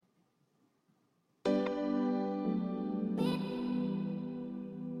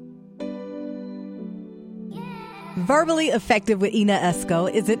Verbally Effective with Ina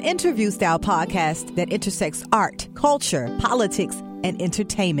Esco is an interview-style podcast that intersects art, culture, politics, and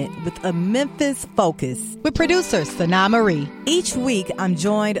entertainment with a Memphis focus. With producer Sana Marie. Each week, I'm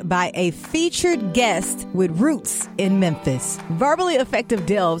joined by a featured guest with roots in Memphis. Verbally Effective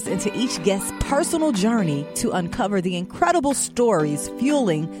delves into each guest's personal journey to uncover the incredible stories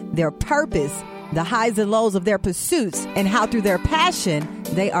fueling their purpose, the highs and lows of their pursuits, and how through their passion,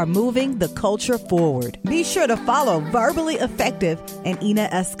 they are moving the culture forward. Be sure to follow Verbally Effective and Ina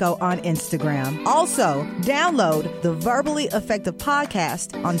Esco on Instagram. Also, download the Verbally Effective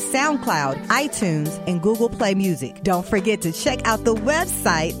podcast on SoundCloud, iTunes, and Google Play Music. Don't forget to check out the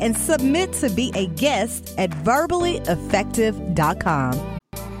website and submit to be a guest at verballyeffective.com.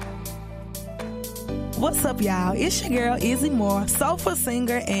 What's up, y'all? It's your girl, Izzy Moore, soulful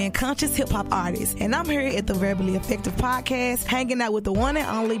singer and conscious hip-hop artist. And I'm here at the Verbally Effective podcast, hanging out with the one and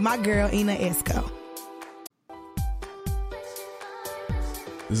only my girl, Ina Esco.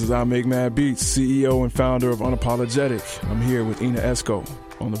 This is I Make Mad Beats, CEO and founder of Unapologetic. I'm here with Ina Esco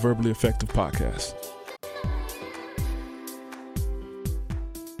on the Verbally Effective podcast.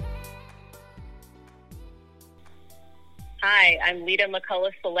 Hi, I'm Lita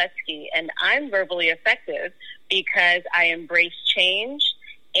McCullough-Seletsky, and I'm verbally effective because I embrace change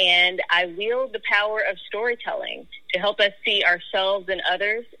and I wield the power of storytelling to help us see ourselves in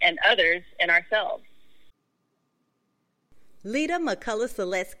others and others in ourselves. Lita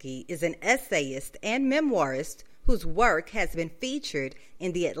McCullough-Seletsky is an essayist and memoirist whose work has been featured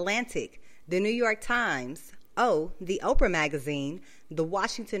in The Atlantic, The New York Times, The Oprah Magazine, The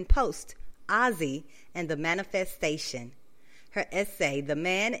Washington Post, Ozzy, and The Manifestation. Her essay, The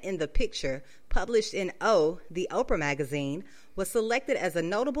Man in the Picture, published in The Oprah Magazine, was selected as a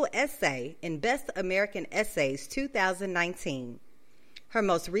notable essay in Best American Essays 2019. Her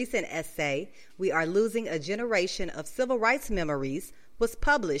most recent essay, We Are Losing a Generation of Civil Rights Memories, was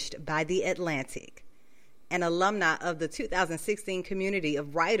published by The Atlantic. An alumna of the 2016 community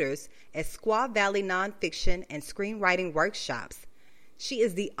of writers at Squaw Valley Nonfiction and Screenwriting Workshops, she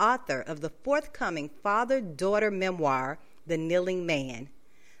is the author of the forthcoming father-daughter memoir, The Kneeling Man.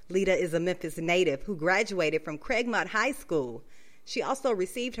 Lita is a Memphis native who graduated from Craigmont High School. She also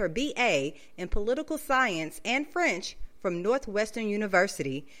received her BA in Political Science and French from Northwestern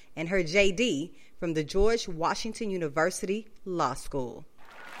University and her JD from the George Washington University Law School.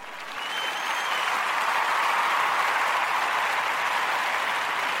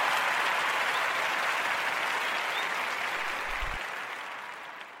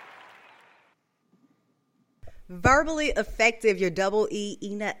 Verbally Effective, your double E,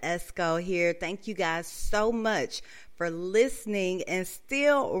 Ina Esco here. Thank you guys so much for listening and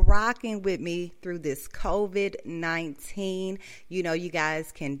still rocking with me through this COVID-19. You know, you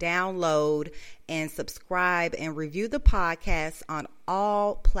guys can download and subscribe and review the podcast on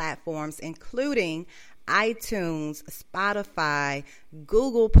all platforms, including iTunes, Spotify,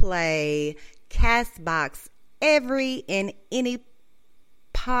 Google Play, Castbox, every and any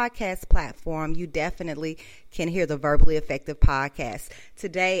podcast platform. You definitely can hear the Verbally Effective podcast.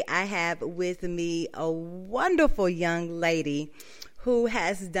 Today, I have with me a wonderful young lady who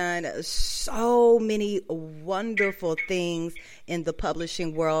has done so many wonderful things in the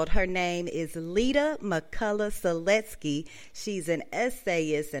publishing world. Her name is Lita McCullough-Seletsky. She's an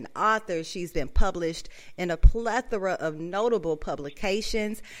essayist and author. She's been published in a plethora of notable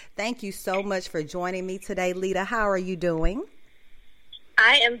publications. Thank you so much for joining me today, Lita. How are you doing?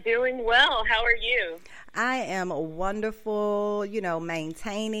 I am doing well. How are you? I am wonderful,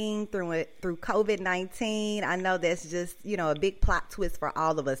 maintaining through COVID-19. I know that's just, a big plot twist for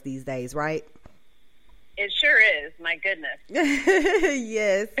all of us these days, right? It sure is. My goodness.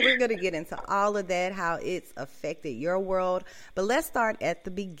 Yes, we're going to get into all of that, how it's affected your world. But let's start at the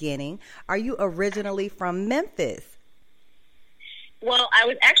beginning. Are you originally from Memphis? Well, I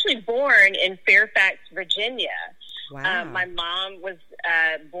was actually born in Fairfax, Virginia. Wow. My mom was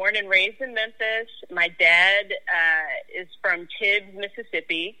born and raised in Memphis. My dad is from Tibbs,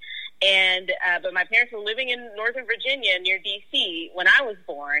 Mississippi, but my parents were living in Northern Virginia near D.C. when I was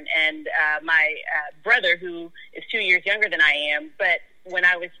born, and my brother, who is 2 years younger than I am, but when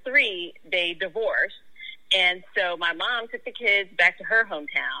I was 3, they divorced, and so my mom took the kids back to her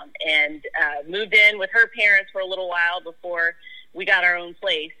hometown and moved in with her parents for a little while before we got our own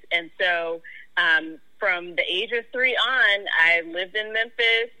place, and so from the age of 3 on, I lived in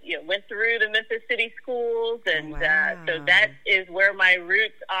Memphis, went through the Memphis City schools, and so that is where my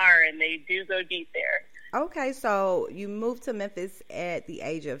roots are, and they do go deep there. Okay, so you moved to Memphis at the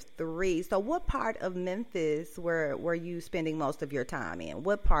age of 3. So what part of Memphis were you spending most of your time in?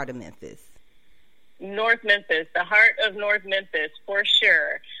 What part of Memphis? North Memphis, the heart of North Memphis, for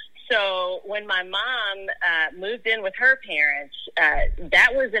sure. So when my mom moved in with her parents, that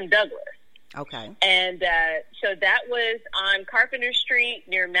was in Douglas. Okay. And so that was on Carpenter Street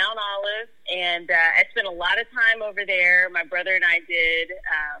near Mount Olive, and I spent a lot of time over there. My brother and I did,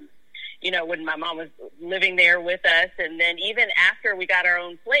 when my mom was living there with us, and then even after we got our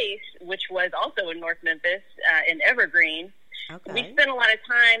own place, which was also in North Memphis, in Evergreen, Okay. we spent a lot of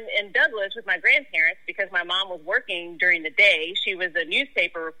time in Douglas with my grandparents because my mom was working during the day. She was a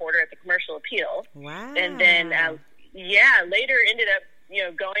newspaper reporter at the Commercial Appeal. Wow. And then, later ended up,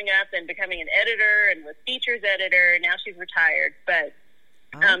 going up and becoming an editor and was features editor. Now she's retired. But,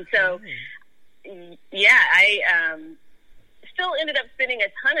 I still ended up spending a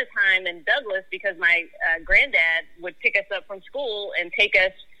ton of time in Douglas because my granddad would pick us up from school and take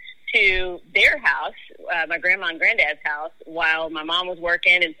us to their house, my grandma and granddad's house, while my mom was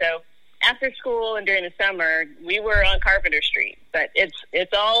working. And so after school and during the summer, we were on Carpenter Street. But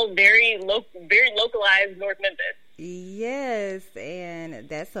it's all very localized North Memphis. Yes, and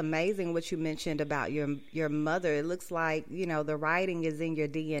that's amazing what you mentioned about your mother. It looks like, the writing is in your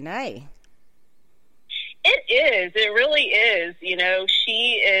DNA. It is. It really is.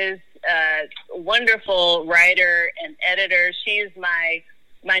 She is a wonderful writer and editor. She's my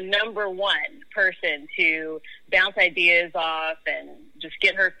number one person to bounce ideas off and just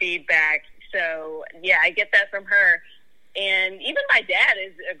get her feedback. So, I get that from her. And even my dad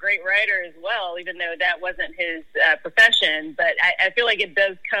is a great writer as well, even though that wasn't his profession. But I feel like it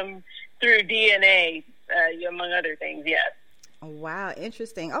does come through DNA, among other things, yes. Wow,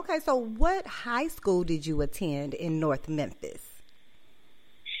 interesting. Okay, so what high school did you attend in North Memphis?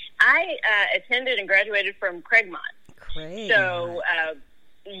 I attended and graduated from Craigmont. So,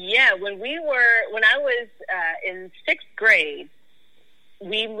 when I was in 6th grade,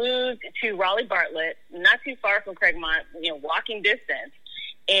 we moved to Raleigh Bartlett, not too far from Craigmont, walking distance.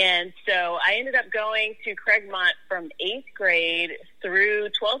 And so I ended up going to Craigmont from 8th grade through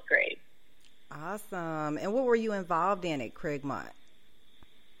 12th grade. Awesome. And what were you involved in at Craigmont?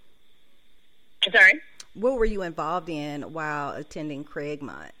 Sorry? What were you involved in while attending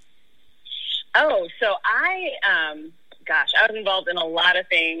Craigmont? Oh, so I was involved in a lot of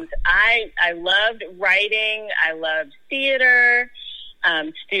things. I loved writing. I loved theater,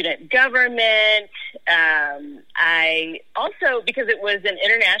 student government. I also, because it was an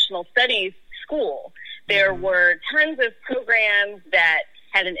international studies school, there were tons of programs that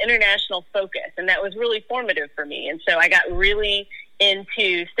had an international focus, and that was really formative for me. And so I got really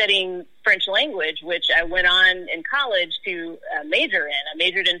into studying French language, which I went on in college to major in. I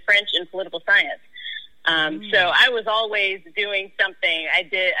majored in French and political science. So I was always doing something. I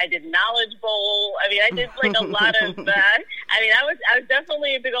did Knowledge Bowl. I did like a lot of, I was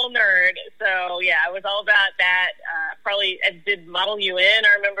definitely a big old nerd. So I was all about that. I did Model UN,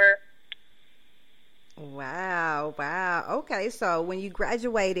 I remember. Wow. Okay, so when you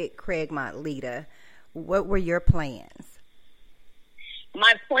graduated Craigmont, Lita, what were your plans?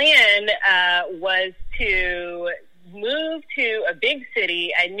 My plan was to move to a big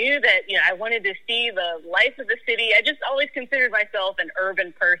city. I knew that, I wanted to see the life of the city. I just always considered myself an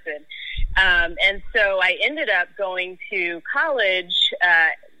urban person. And so I ended up going to college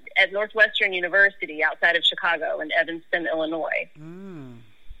at Northwestern University outside of Chicago in Evanston, Illinois.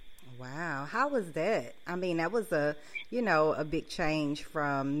 Wow. How was that? That was a big change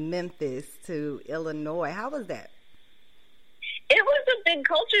from Memphis to Illinois. How was that? It was a big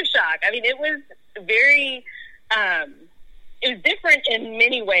culture shock. It was very, it was different in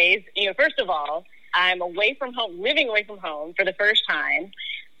many ways. First of all, I'm away from home, living away from home for the first time,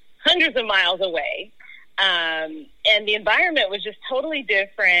 hundreds of miles away. And the environment was just totally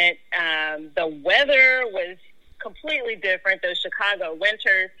different. The weather was completely different. Those Chicago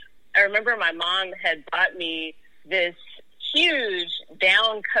winters. I remember my mom had bought me this huge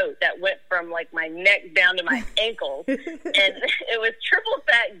down coat that went from like my neck down to my ankles, and it was triple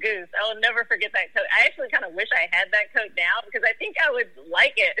fat goose. I will never forget that coat. I actually kind of wish I had that coat now because I think I would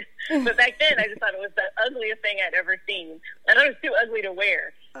like it, but back then I just thought it was the ugliest thing I'd ever seen. I thought it was too ugly to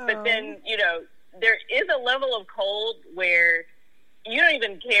wear. But then there is a level of cold where you don't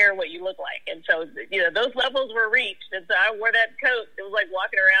even care what you look like, and so those levels were reached, and so I wore that coat. It was like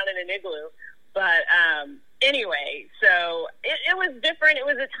walking around in an igloo. But anyway, so it was different. It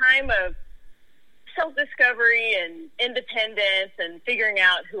was a time of self-discovery and independence and figuring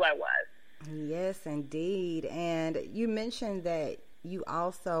out who I was. Yes, indeed. And you mentioned that you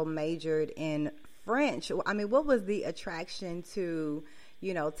also majored in French. What was the attraction to,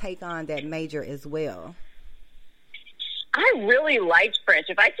 take on that major as well? I really liked French.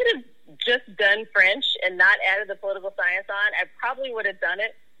 If I could have just done French and not added the political science on, I probably would have done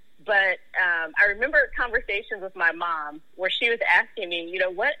it. But I remember conversations with my mom where she was asking me,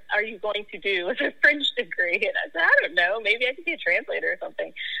 what are you going to do with a French degree? And I said, I don't know, maybe I could be a translator or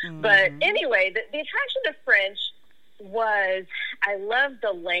something. Mm-hmm. But anyway, the attraction to French was, I loved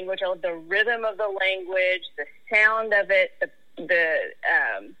the language, I loved the rhythm of the language, the sound of it, the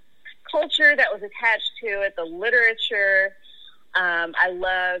culture that was attached to it, the literature. I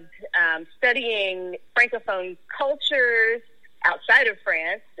loved studying Francophone cultures outside of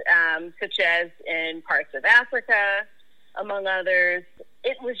France, such as in parts of Africa, among others.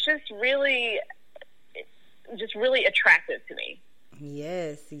 It was just really attractive to me.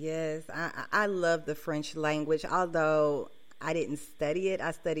 Yes. I love the French language, although I didn't study it.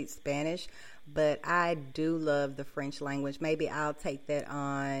 I studied Spanish, but I do love the French language. Maybe I'll take that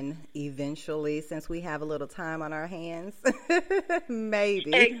on eventually since we have a little time on our hands.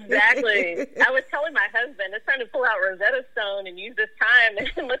 Maybe. Exactly. I was telling my husband, it's time to pull out Rosetta Stone and use this time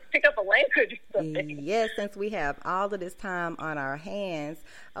and let's pick up a language or something. Yes, since we have all of this time on our hands.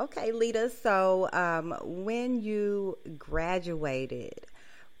 Okay, Lita, so when you graduated,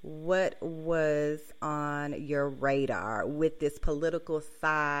 what was on your radar with this political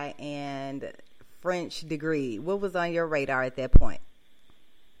sci and French degree? What was on your radar at that point?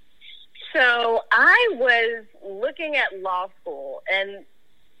 So I was looking at law school, and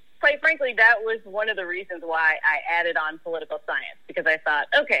quite frankly, that was one of the reasons why I added on political science, because I thought,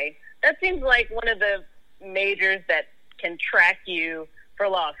 okay, that seems like one of the majors that can track you for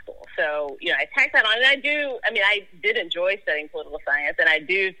law school. So, I tacked that on, and I did enjoy studying political science, and I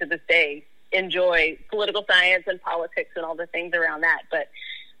do to this day enjoy political science and politics and all the things around that. But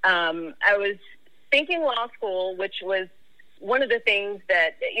I was thinking law school, which was one of the things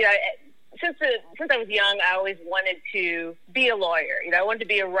that, since I was young, I always wanted to be a lawyer. I wanted to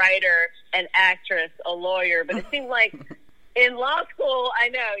be a writer, an actress, a lawyer, but it seemed like in law school, I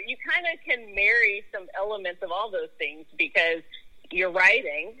know, you kind of can marry some elements of all those things because you're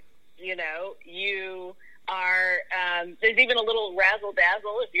writing, you are, there's even a little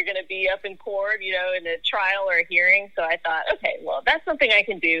razzle-dazzle if you're going to be up in court, in a trial or a hearing. So I thought, okay, well, that's something I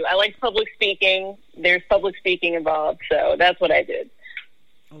can do. I like public speaking. There's public speaking involved. So that's what I did.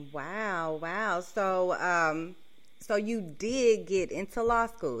 Wow. So you did get into law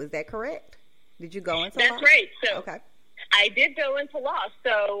school. Is that correct? Did you go into law? That's right. So okay. I did go into law.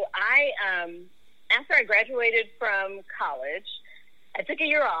 So I, after I graduated from college, I took a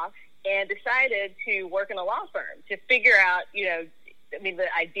year off and decided to work in a law firm to figure out, the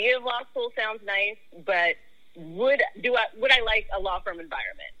idea of law school sounds nice, but would I like a law firm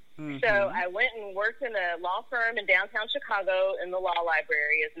environment? Mm-hmm. So I went and worked in a law firm in downtown Chicago in the law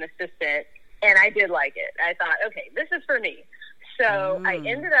library as an assistant, and I did like it. I thought, okay, this is for me. So I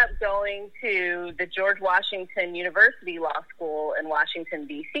ended up going to the George Washington University Law School in Washington,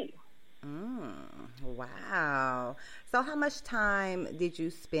 D.C. Wow. So how much time did you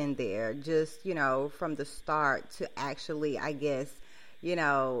spend there? Just, from the start to actually, I guess,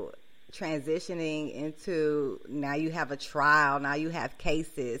 transitioning into now you have a trial, now you have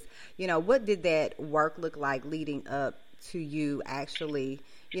cases. What did that work look like leading up to you actually,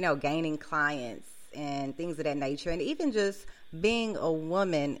 gaining clients and things of that nature, and even just being a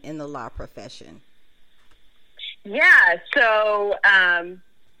woman in the law profession? Yeah. So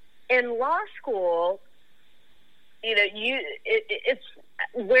in law school, it's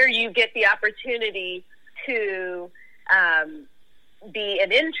where you get the opportunity to be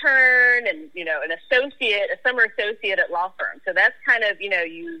an intern and, an associate, a summer associate at law firms. So that's kind of,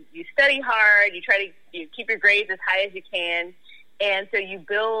 you study hard, you keep your grades as high as you can. And so you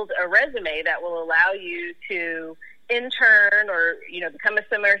build a resume that will allow you to intern or, become a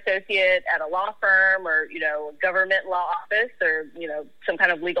summer associate at a law firm or, a government law office or, some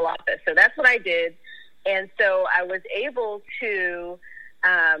kind of legal office. So that's what I did. And so I was able to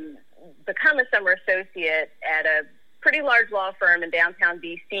become a summer associate at a pretty large law firm in downtown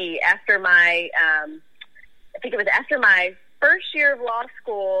D.C. after my, I think it was after my first year of law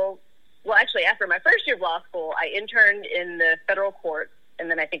school. Well, actually, after my first year of law school, I interned in the federal court,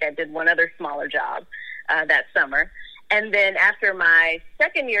 and then I think I did one other smaller job that summer. And then after my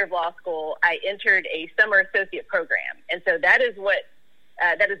second year of law school, I entered a summer associate program. And so that is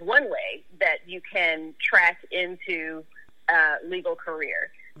that is one way that you can track into a legal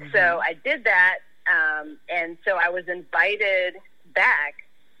career. Mm-hmm. So I did that, and so I was invited back.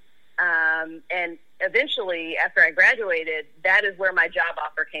 And eventually, after I graduated, that is where my job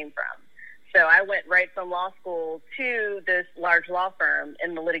offer came from. So I went right from law school to this large law firm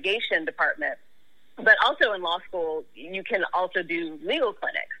in the litigation department. But also in law school, you can also do legal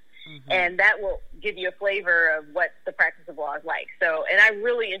clinics. And that will give you a flavor of what the practice of law is like. So, and I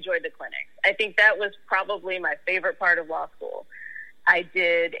really enjoyed the clinics. I think that was probably my favorite part of law school. I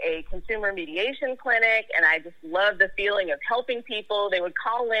did a consumer mediation clinic, and I just loved the feeling of helping people. They would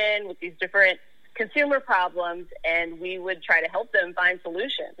call in with these different consumer problems, and we would try to help them find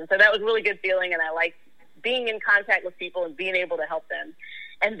solutions. And so that was a really good feeling, and I liked being in contact with people and being able to help them.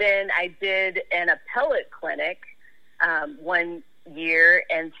 And then I did an appellate clinic 1 year,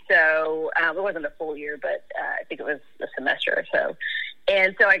 and so it wasn't a full year, but I think it was a semester or so.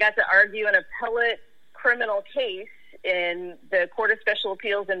 And so I got to argue an appellate criminal case in the Court of Special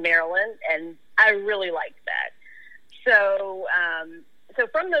Appeals in Maryland, and I really liked that. So so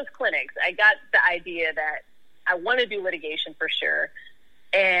from those clinics, I got the idea that I want to do litigation for sure,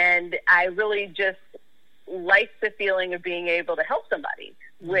 and I really just liked the feeling of being able to help somebody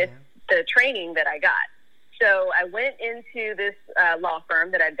with the training that I got. So I went into this law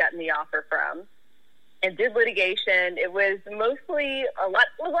firm that I'd gotten the offer from and did litigation. It was mostly a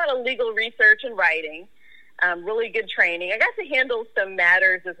lot of legal research and writing, really good training. I got to handle some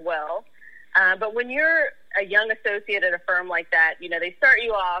matters as well. But when you're a young associate at a firm like that, you know, they start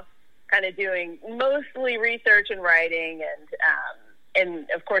you off kind of doing mostly research and writing, and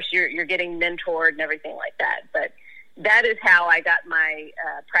of course you're getting mentored and everything like that. But that is how I got my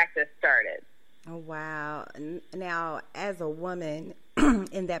practice started. Oh, wow. Now, as a woman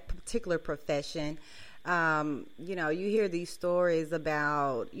in that particular profession, you know, you hear these stories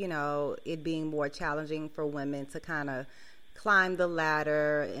about, you know, it being more challenging for women to kind of climb the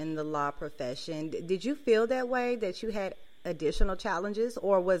ladder in the law profession. Did you feel that way, that you had additional challenges,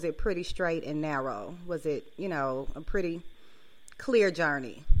 or was it pretty straight and narrow? Was it, you know, a pretty clear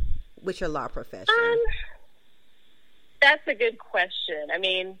journey with your law profession? That's a good question. I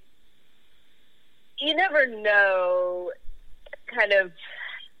mean, you never know kind of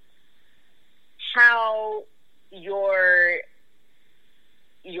how your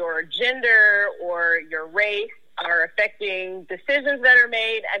gender or your race are affecting decisions that are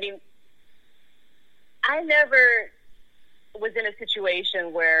made. I mean, I never was in a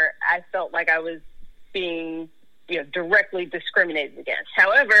situation where I felt like I was being, you know, directly discriminated against.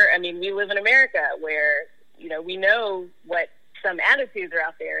 However, I mean, we live in America where, you know, we know what some attitudes are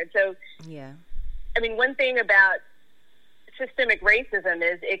out there. And so, yeah. I mean, one thing about systemic racism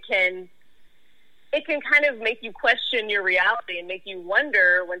is it can kind of make you question your reality and make you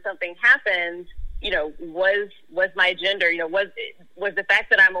wonder when something happens, you know, was my gender, you know, was the fact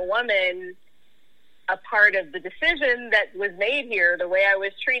that I'm a woman a part of the decision that was made here, the way I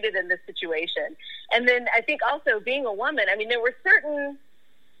was treated in this situation. And then I think also being a woman, I mean, there were certain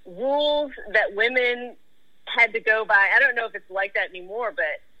rules that women had to go by. I don't know if it's like that anymore,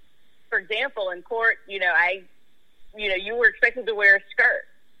 but for example, in court, you know, you were expected to wear a skirt,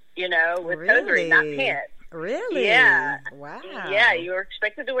 you know, with hosiery, not pants. Really? Yeah. Wow. Yeah, you were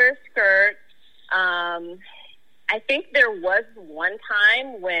expected to wear a skirt. I think there was one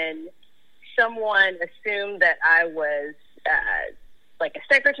time when someone assumed that I was like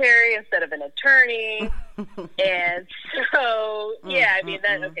a secretary instead of an attorney. And so, yeah, I mean,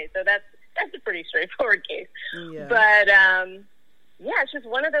 so that's a pretty straightforward case. Yeah. But, yeah, it's just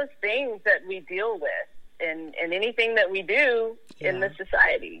one of those things that we deal with in anything that we do in the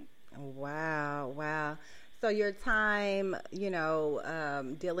society. Wow. So your time, you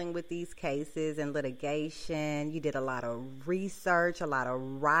know, dealing with these cases and litigation, you did a lot of research, a lot of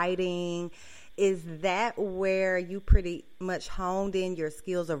writing. Is that where you pretty much honed in your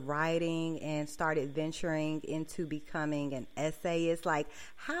skills of writing and started venturing into becoming an essayist? Like,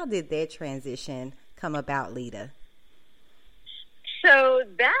 how did that transition come about, Lita? So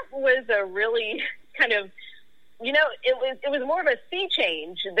that was a really kind of, you know, it was more of a sea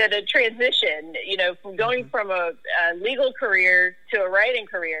change than a transition, you know, from going from a legal career to a writing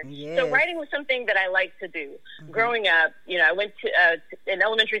career. Yes. So writing was something that I liked to do. Growing up, you know, I went to, in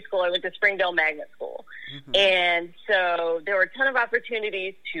elementary school, I went to Springdale Magnet School. And so there were a ton of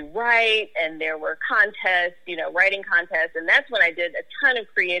opportunities to write, and there were contests, you know, writing contests. And that's when I did a ton of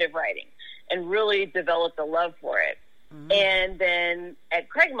creative writing and really developed a love for it. And then at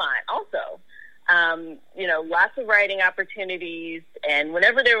Craigmont also, you know, lots of writing opportunities, and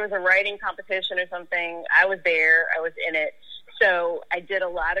whenever there was a writing competition or something, I was there, I was in it. So I did a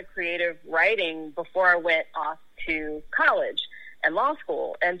lot of creative writing before I went off to college and law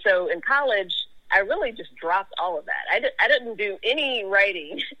school. And so in college, I really just dropped all of that. I didn't do any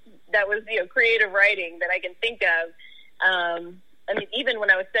writing that was, you know, creative writing that I can think of. I mean, even when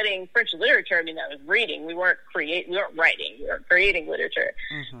I was studying French literature, I mean, I was reading. We weren't writing. We were creating literature.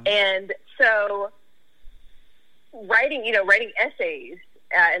 And so writing essays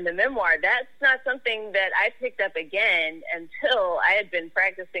in the memoir, that's not something that I picked up again until I had been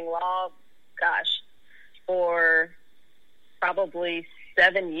practicing law, for probably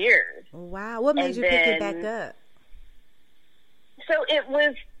 7 years. Wow. What made you pick it back up? So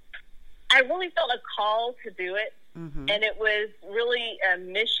I really felt a call to do it. Mm-hmm. And it was really a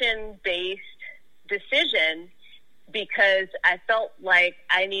mission-based decision because I felt like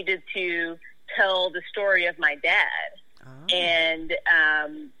I needed to tell the story of my dad. Oh. And I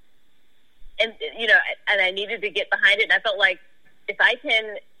needed to get behind it. And I felt like if I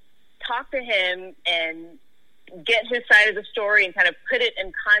can talk to him and get his side of the story and kind of put it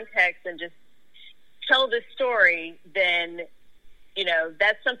in context and just tell the story, then,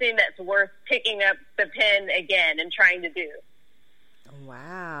 that's something that's worth picking up the pen again and trying to do.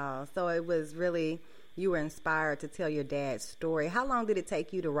 Wow. So it was really, you were inspired to tell your dad's story. How long did it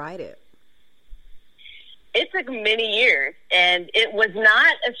take you to write it? It took many years, and it was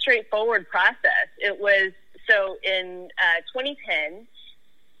not a straightforward process. It was, so in 2010,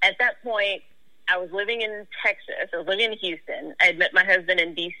 at that point, I was living in Texas. I was living in Houston. I had met my husband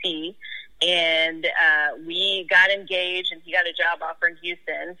in D.C., and we got engaged, and he got a job offer in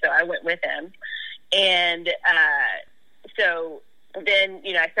Houston, so I went with him. And so then,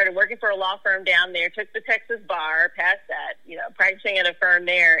 I started working for a law firm down there, took the Texas bar, passed that, practicing at a firm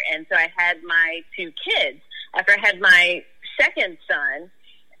there. And so I had my 2 kids. After I had my second son,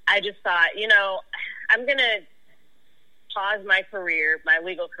 I just thought, I'm going to pause my career, my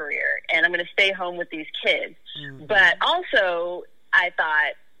legal career, and I'm going to stay home with these kids. Mm-hmm. But also, I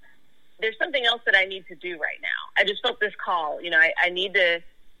thought, there's something else that I need to do right now. I just felt this call. I need to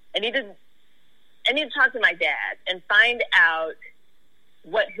talk to my dad and find out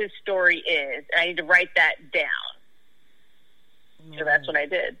what his story is. I need to write that down. Mm. So that's what I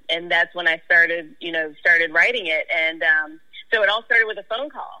did. And that's when I started writing it. And so it all started with a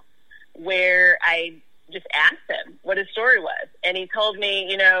phone call where I just asked him what his story was. And he told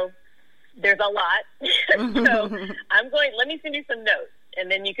me, there's a lot. So let me send you some notes, and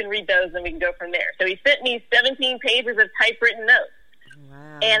then you can read those and we can go from there. So he sent me 17 pages of typewritten notes.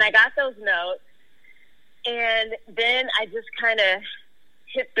 Wow. And I got those notes. And then I just kind of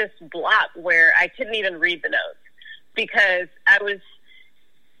hit this block where I couldn't even read the notes because I was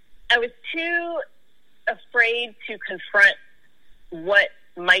too afraid to confront what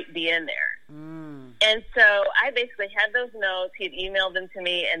might be in there. Mm. And so I basically had those notes. He had emailed them to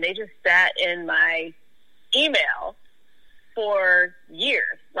me, and they just sat in my email for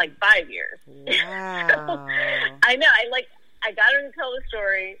years, like 5 years. Wow. So, I know. I got her to tell the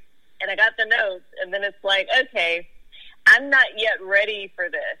story, and I got the notes, and then it's like, okay, I'm not yet ready for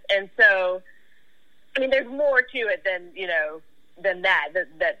this. And so, there's more to it than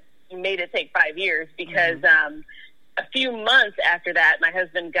that made it take 5 years because a few months after that, my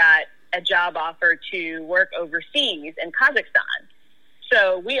husband got a job offer to work overseas in Kazakhstan.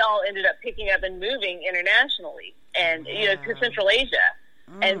 So we all ended up picking up and moving internationally and, to Central Asia.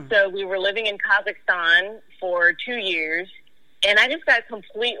 And so we were living in Kazakhstan for 2 years, and I just got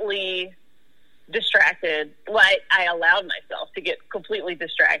completely distracted. Well, I allowed myself to get completely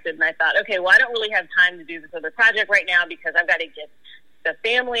distracted, and I thought, okay, well, I don't really have time to do this other project right now because I've got to get the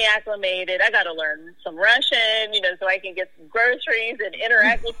family acclimated. I got to learn some Russian, so I can get some groceries and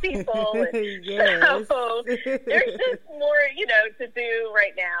interact with people. And yes. So there's just more, to do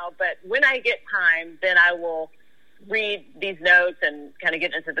right now. But when I get time, then I will read these notes and kind of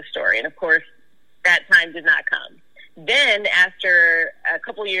get into the story. And of course, that time did not come. Then after a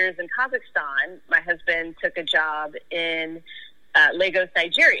couple years in Kazakhstan, my husband took a job in Lagos,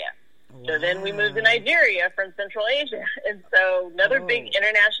 Nigeria. Wow. So then we moved to Nigeria from Central Asia. And so another big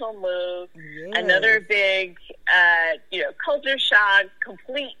international move, another big, culture shock,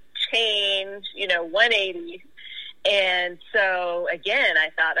 complete change, 180. And so again, I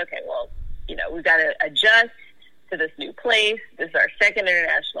thought, okay, well, we've got to adjust to this new place. This is our second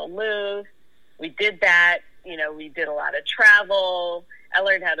international move. We did that. We did a lot of travel. I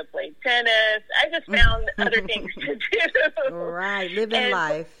learned how to play tennis. I just found other things to do. Right, living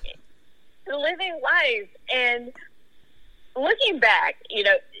life. And looking back,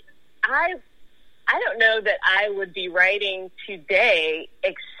 I don't know that I would be writing today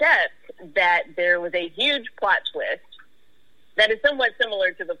except that there was a huge plot twist that is somewhat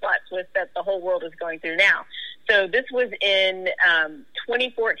similar to the plot twist that the whole world is going through now. So this was in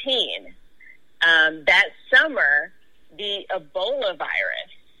 2014. That summer, the Ebola virus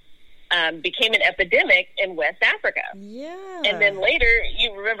became an epidemic in West Africa. Yeah. And then later,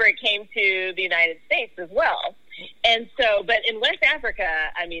 you remember it came to the United States as well. And so, but in West Africa,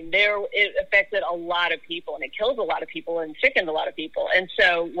 I mean, it affected a lot of people, and it kills a lot of people and sickened a lot of people. And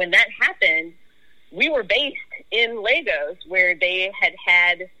so when that happened, we were based in Lagos, where they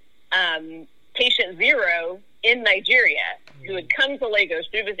had patient zero in Nigeria, who had come to Lagos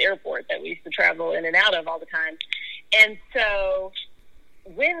through this airport that we used to travel in and out of all the time. And so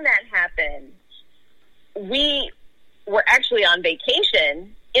when that happened, we were actually on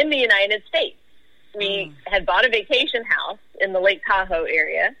vacation in the United States. We had bought a vacation house in the Lake Tahoe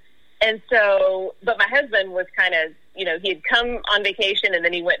area. And so, but my husband was kind of, he had come on vacation and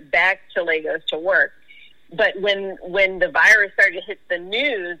then he went back to Lagos to work. But when the virus started to hit the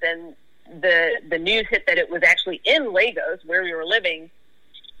news, and the news hit that it was actually in Lagos where we were living,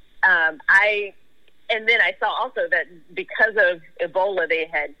 and then I saw also that because of Ebola, they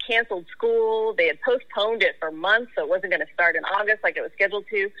had canceled school. They had postponed it for months, so it wasn't going to start in August like it was scheduled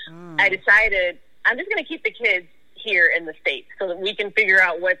to. I decided I'm just going to keep the kids here in the States so that we can figure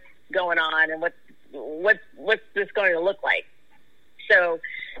out what's going on and what's this going to look like. So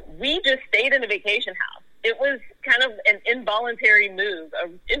we just stayed in a vacation house. It was kind of an involuntary move,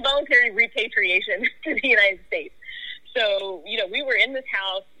 an involuntary repatriation to the United States. So, we were in this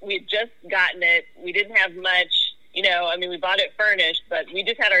house. We had just gotten it. We didn't have much, we bought it furnished, but we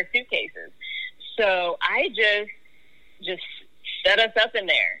just had our suitcases. So I just set us up in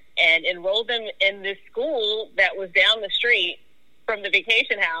there and enrolled them in this school that was down the street from the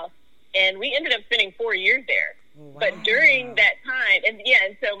vacation house. And we ended up spending 4 years there. Wow. But during that time, and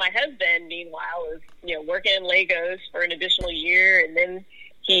so my husband, meanwhile, was, working in Lagos for an additional year. And then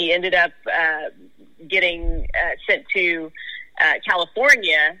he ended up getting sent to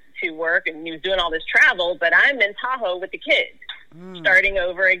California to work, and he was doing all this travel. But I'm in Tahoe with the kids, starting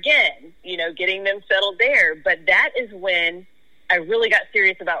over again, getting them settled there. But that is when I really got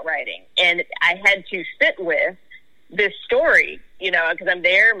serious about writing. And I had to sit with this story, because I'm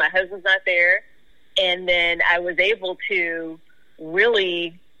there, my husband's not there. And then I was able to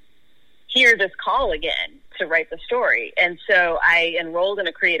really hear this call again to write the story. And so I enrolled in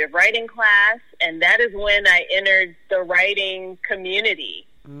a creative writing class, and that is when I entered the writing community,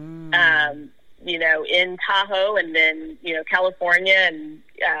 in Tahoe and then, California. And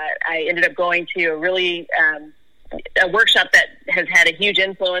I ended up going to a workshop that has had a huge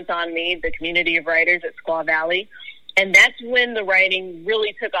influence on me, the community of writers at Squaw Valley. And that's when the writing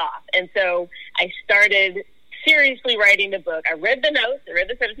really took off. And so I started seriously writing the book. I read the notes, I read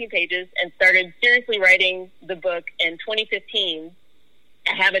the 17 pages, and started seriously writing the book in 2015.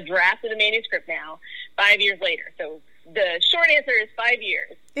 I have a draft of the manuscript now, 5 years later. So the short answer is 5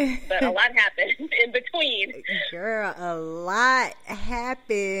 years, but a lot happened in between. Girl, a lot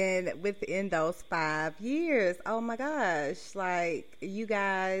happened within those 5 years. Oh my gosh. Like, you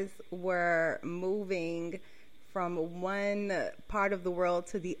guys were moving from one part of the world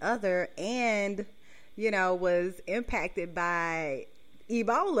to the other, and was impacted by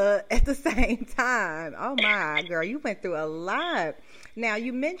Ebola at the same time. Oh my, girl, you went through a lot. Now,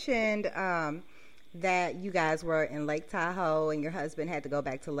 you mentioned that you guys were in Lake Tahoe and your husband had to go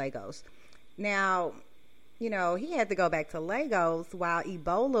back to Lagos. Now, he had to go back to Lagos while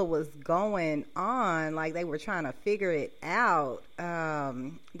Ebola was going on, like they were trying to figure it out.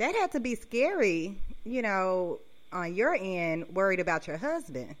 That had to be scary, on your end, worried about your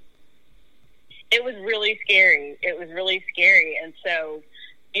husband. It was really scary. And so,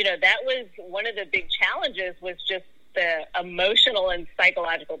 that was one of the big challenges, was just the emotional and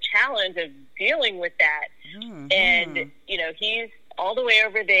psychological challenge of dealing with that. Mm-hmm. And, he's all the way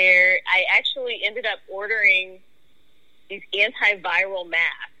over there. I actually ended up ordering these antiviral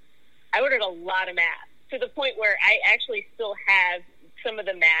masks. I ordered a lot of masks, to the point where I actually still have some of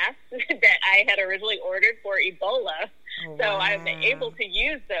the masks that I had originally ordered for Ebola. Oh, so wow. I'm able to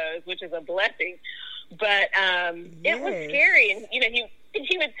use those, which is a blessing. But It was scary. And,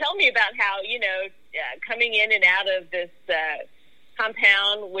 he would tell me about how, coming in and out of this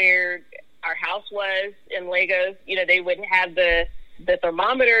compound where our house was in Lagos, they would have the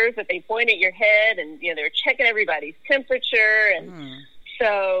thermometers that they point at your head, and, they were checking everybody's temperature. And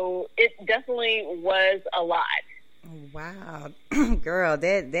so it definitely was a lot. Wow. Girl,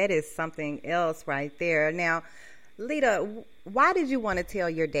 that is something else right there. Now, Lita, why did you want to tell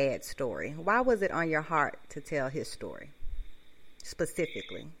your dad's story? Why was it on your heart to tell his story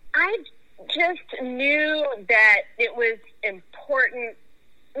specifically? I just knew that it was important.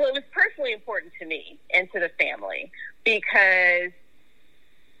 Well, it was personally important to me and to the family, because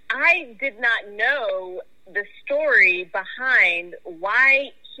I did not know the story behind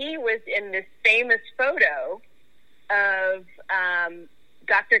why he was in this famous photo of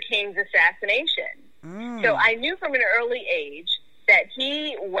Dr. King's assassination. So I knew from an early age that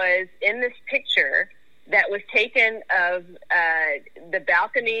he was in this picture that was taken of the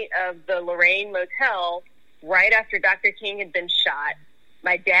balcony of the Lorraine Motel right after Dr. King had been shot.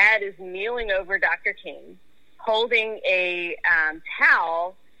 My dad is kneeling over Dr. King, holding a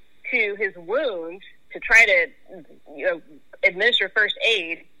towel to his wounds to try to administer first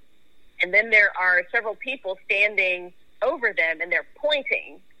aid. And then there are several people standing over them, and they're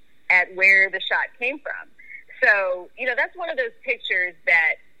pointing at where the shot came from. So, that's one of those pictures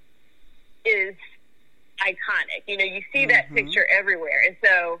that is iconic. You see that picture everywhere. And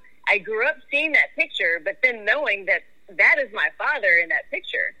so I grew up seeing that picture, but then knowing that that is my father in that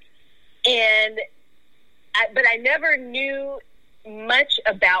picture. But I never knew much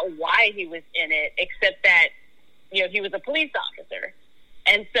about why he was in it, except that, he was a police officer.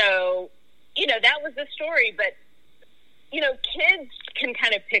 And so, that was the story. But, kids can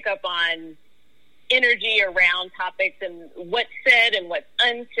kind of pick up on energy around topics and what's said and what's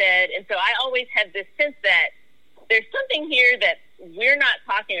unsaid. And so I always had this sense that there's something here that we're not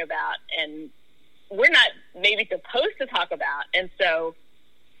talking about and we're not maybe supposed to talk about. And so,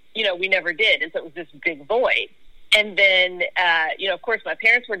 we never did. And so it was this big void. And then, of course, my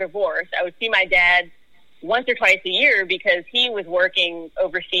parents were divorced. I would see my dad once or twice a year because he was working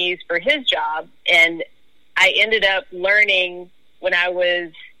overseas for his job. And I ended up learning when I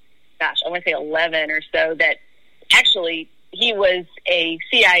was, I want to say 11 or so, that actually he was a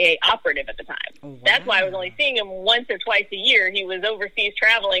CIA operative at the time. Wow. That's why I was only seeing him once or twice a year. He was overseas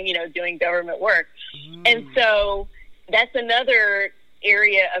traveling, doing government work. And so that's another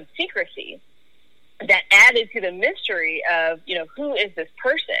area of secrecy that added to the mystery of, who is this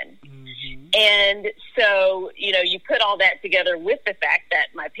person? And so, you put all that together with the fact that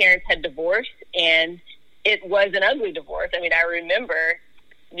my parents had divorced, and it was an ugly divorce. I mean, I remember,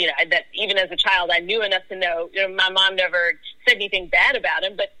 that even as a child, I knew enough to know, my mom never said anything bad about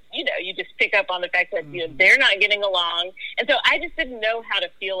him, but, you just pick up on the fact that, they're not getting along. And so I just didn't know how to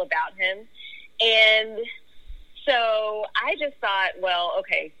feel about him. And so I just thought, well,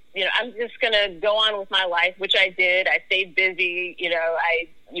 okay, I'm just going to go on with my life, which I did. I stayed busy, I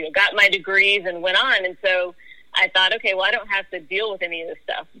got my degrees and went on. And so I thought, okay, well, I don't have to deal with any of this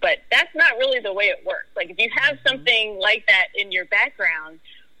stuff. But that's not really the way it works. Like, if you have something like that in your background,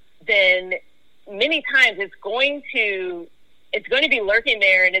 then many times it's going to be lurking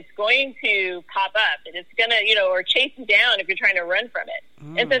there, and it's going to pop up, and it's going to, or chase you down if you're trying to run from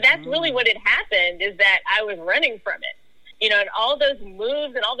it. And so that's really what had happened, is that I was running from it. And all those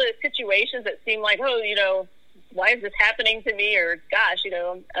moves and all those situations that seem like, oh, why is this happening to me? Or, gosh,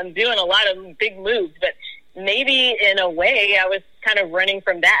 I'm doing a lot of big moves. But maybe in a way I was kind of running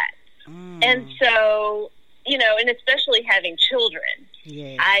from that. And so, and especially having children,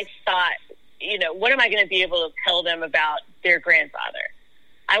 I thought, what am I going to be able to tell them about their grandfather?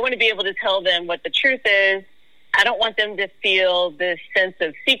 I want to be able to tell them what the truth is. I don't want them to feel this sense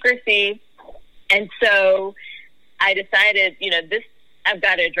of secrecy. And so I decided, I've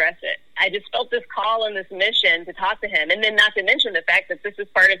got to address it. I just felt this call and this mission to talk to him. And then not to mention the fact that this is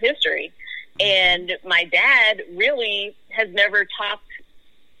part of history. And my dad really has never talked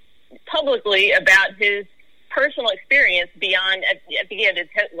publicly about his personal experience beyond, I think he had to,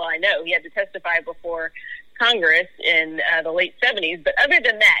 I know he had to testify before Congress in the late 70s. But other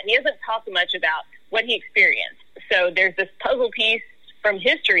than that, he hasn't talked much about what he experienced. So there's this puzzle piece from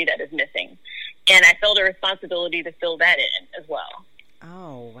history that is missing. And I felt a responsibility to fill that in as well.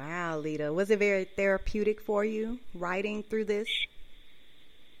 Oh, wow, Lita. Was it very therapeutic for you writing through this?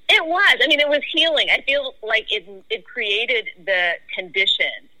 It was. I mean, it was healing. I feel like it created the condition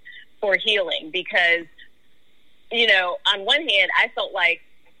for healing because, on one hand, I felt like,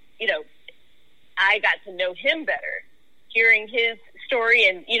 I got to know him better, hearing his story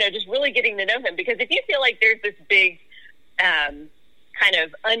and, just really getting to know him. Because if you feel like there's this big kind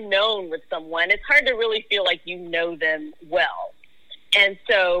of unknown with someone, it's hard to really feel like you know them well. And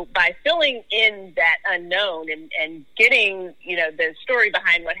so by filling in that unknown and getting, the story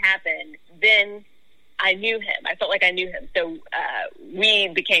behind what happened, then I knew him. I felt like I knew him. So we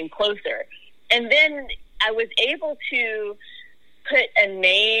became closer. And then I was able to put a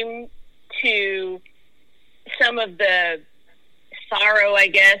name to some of the sorrow, I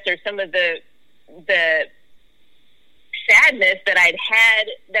guess, or some of the sadness that I'd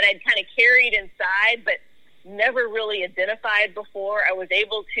kind of carried inside, but never really identified before. I was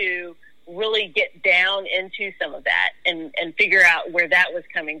able to really get down into some of that and figure out where that was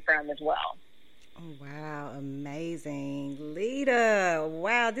coming from as well. Wow, amazing. Lita,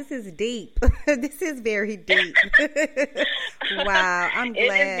 wow, this is deep. This is very deep. Wow, I'm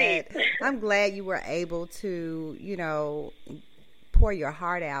glad. I'm glad you were able to, pour your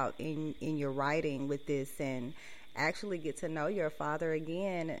heart out in your writing with this and actually get to know your father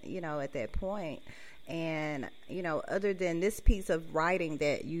again, at that point. And, other than this piece of writing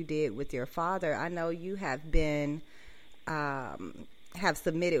that you did with your father, I know you have been have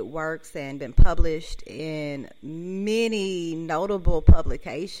submitted works and been published in many notable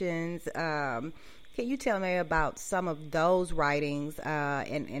publications. Can you tell me about some of those writings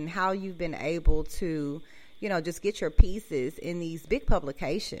and how you've been able to, just get your pieces in these big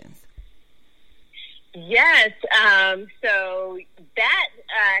publications? Yes. So that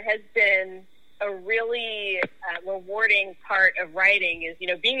has been a really rewarding part of writing is,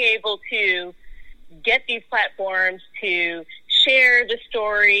 being able to get these platforms to share the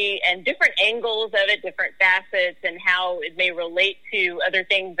story and different angles of it, different facets, and how it may relate to other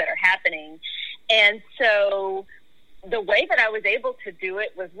things that are happening. And so the way that I was able to do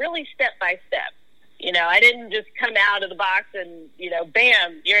it was really step by step. I didn't just come out of the box and,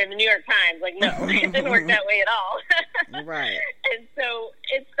 bam, you're in the New York Times. Like, no, it didn't work that way at all. Right. And so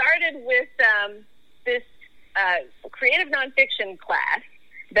it started with this creative nonfiction class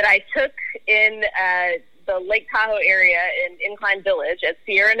that I took in the Lake Tahoe area in Incline Village at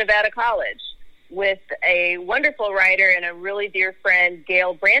Sierra Nevada College with a wonderful writer and a really dear friend,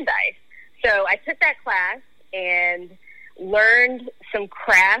 Gail Brandeis. So I took that class and learned some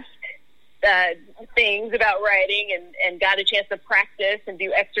craft things about writing and got a chance to practice and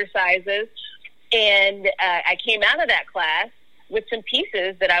do exercises. And I came out of that class with some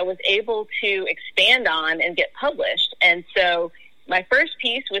pieces that I was able to expand on and get published. And so my first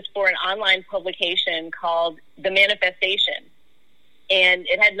piece was for an online publication called The Manifestation. And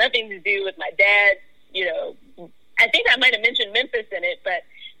it had nothing to do with my dad. I think I might have mentioned Memphis in it, but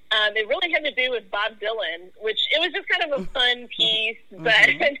it really had to do with Bob Dylan, which it was just kind of a fun piece, but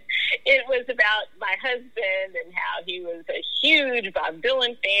it was about my husband and how he was a huge Bob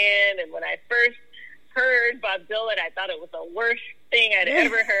Dylan fan. And when I first heard Bob Dylan, I thought it was the worst thing I'd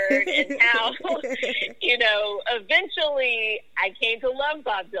ever heard, and how, eventually I came to love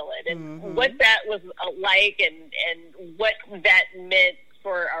Bob Dylan and what that was like and what that meant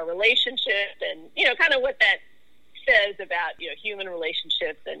for our relationship and, kind of what that says about, human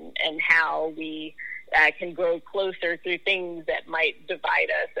relationships and how we can grow closer through things that might divide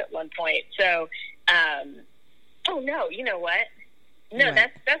us at one point. So, oh no, you know what? No,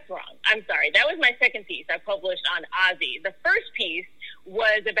 right. That's wrong. I'm sorry. That was my second piece I published on Ozzy. The first piece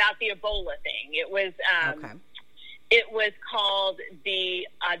was about the Ebola thing. It was It was called The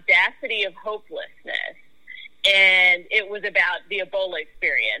Audacity of Hopelessness, and it was about the Ebola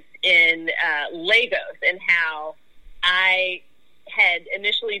experience in Lagos and how I had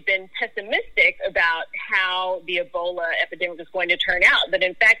initially been pessimistic about how the Ebola epidemic was going to turn out. But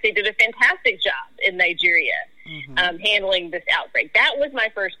in fact, they did a fantastic job in Nigeria handling this outbreak. That was my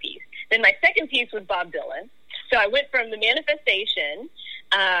first piece. Then my second piece was Bob Dylan. So I went from The Manifestation,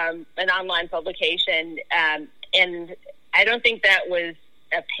 an online publication, and I don't think that was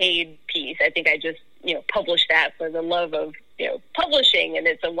a paid piece. I think I just, published that for the love of, publishing, and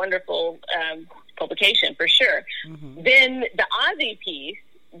it's a wonderful publication for sure. Then the Ozzy piece,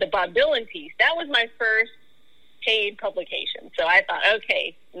 the Bob Dylan piece, that was my first paid publication. So I thought,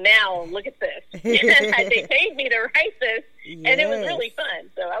 okay, now look at this. They paid me to write this, and it was really fun.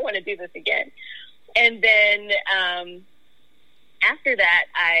 So I want to do this again. And then after that,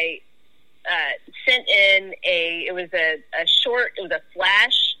 I sent in it was a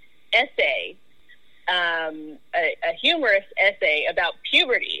flash essay, a humorous essay about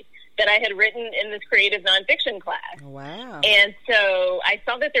puberty that I had written in this creative nonfiction class. Wow. And so I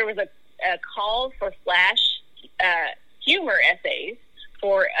saw that there was a call for flash humor essays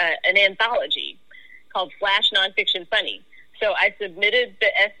for an anthology called Flash Nonfiction Funny. So I submitted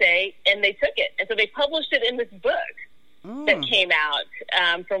the essay, and they took it. And so they published it in this book that came out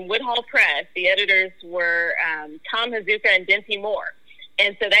from Woodhall Press. The editors were Tom Hazuka and Dempsey Moore.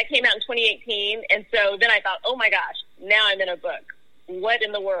 And so that came out in 2018. And so then I thought, oh, my gosh, now I'm in a book. What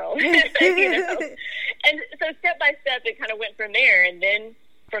in the world? And so step by step, it kind of went from there. And then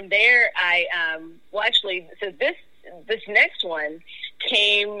from there, so this next one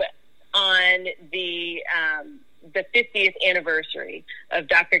came on the 50th anniversary of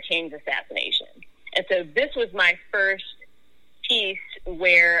Dr. King's assassination. And so this was my first piece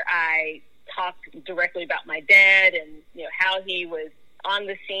where I talked directly about my dad and, how he was on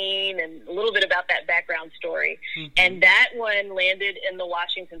the scene and a little bit about that background story. And that one landed in the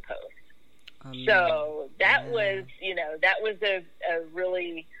Washington Post. So that was, that was a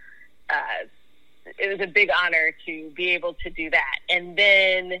really, it was a big honor to be able to do that. And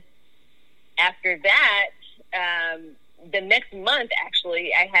then after that, the next month,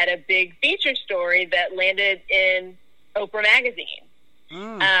 actually, I had a big feature story that landed in Oprah Magazine.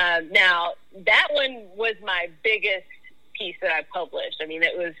 Now, that one was my biggest piece that I published. I mean,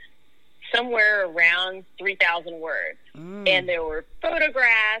 it was somewhere around 3,000 words. And there were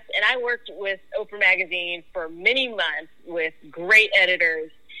photographs. And I worked with Oprah Magazine for many months with great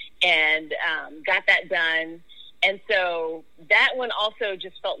editors and got that done. And so that one also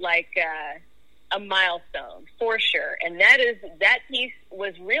just felt like a milestone for sure. And that piece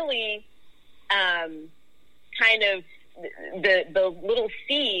was really kind of the little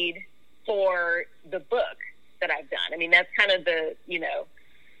seed for the book that I've done. I mean, that's kind of the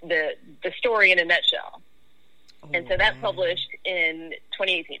story in a nutshell. And so that published in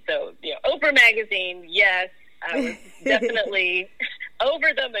 2018. So, Oprah Magazine, yes, I was definitely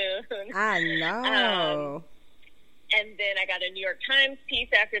over the moon. I know. And then I got a New York Times piece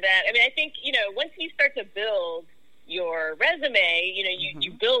after that. I mean, I think, once you start to build your resume,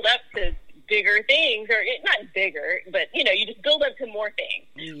 you build up to bigger things, or not bigger, but, you just build up to more things.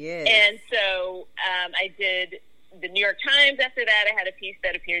 Yes. And so I did the New York Times after that. I had a piece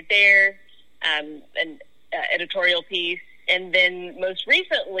that appeared there, an editorial piece. And then most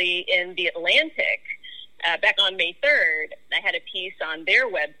recently in The Atlantic, back on May 3rd, I had a piece on their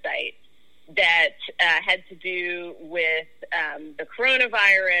website that had to do with the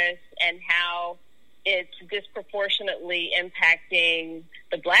coronavirus and how it's disproportionately impacting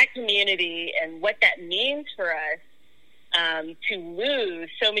the Black community and what that means for us to lose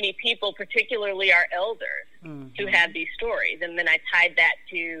so many people, particularly our elders, who have these stories. And then I tied that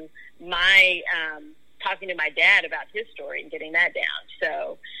to my talking to my dad about his story and getting that down.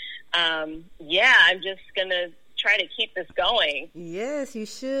 So, I'm just going to try to keep this going. Yes, you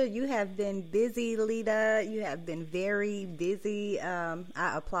should. You have been busy, Lita. You have been very busy. I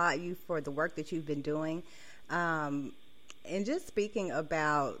applaud you for the work that you've been doing. And just speaking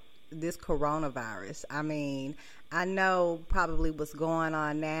about this coronavirus, I mean, I know probably what's going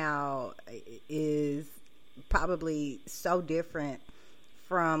on now is probably so different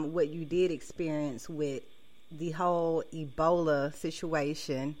from what you did experience with the whole Ebola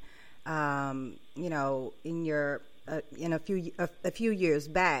situation. In a few years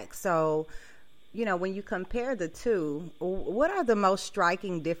back. So, when you compare the two, what are the most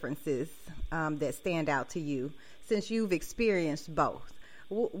striking differences that stand out to you since you've experienced both?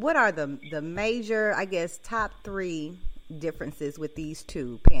 What are the major, I guess, top three differences with these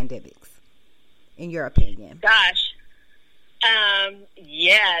two pandemics, in your opinion? Gosh, I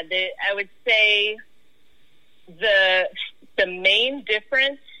would say the main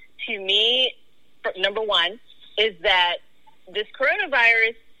difference to me, number one, is that this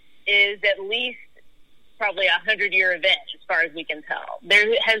coronavirus is at least probably a 100-year event as far as we can tell. There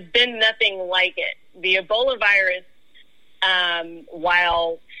has been nothing like it. The Ebola virus,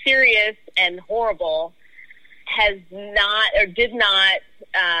 while serious and horrible, has not or did not,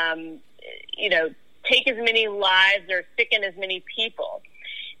 take as many lives or sicken as many people.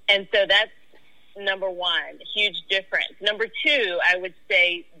 And so that's number one, huge difference. Number two, I would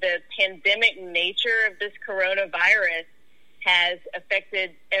say the pandemic nature of this coronavirus has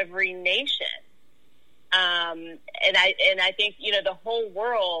affected every nation. And I think, the whole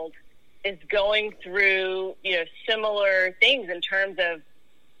world is going through, similar things in terms of,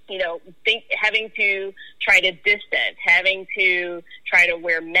 having to try to distance, having to try to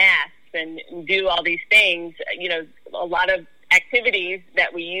wear masks and do all these things. A lot of activities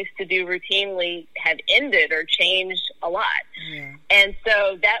that we used to do routinely have ended or changed a lot. Yeah. And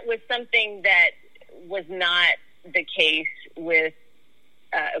so that was something that was not the case with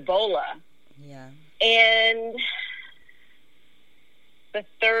Ebola. Yeah. And the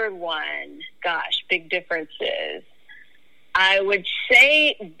third one, gosh, big differences. I would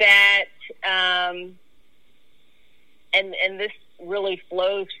say that, and this really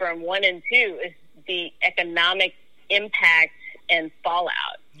flows from 1 and 2, is the economic impact and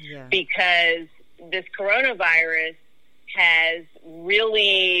fallout. Yeah. Because this coronavirus has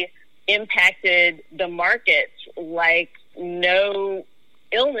really impacted the markets like no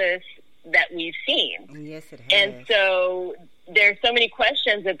illness that we've seen. Yes, it has. And so there's so many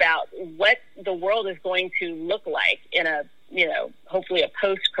questions about what the world is going to look like in a, hopefully a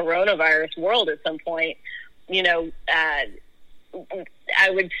post-coronavirus world at some point. I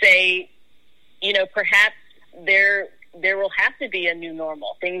would say, perhaps there will have to be a new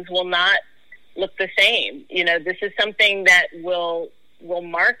normal. Things will not look the same. This is something that will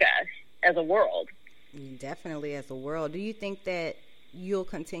mark us as a world. Definitely as a world. Do you think that you'll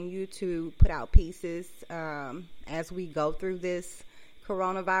continue to put out pieces as we go through this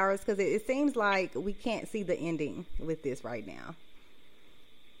coronavirus? Because it seems like we can't see the ending with this right now.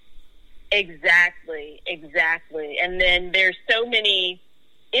 Exactly. And then there's so many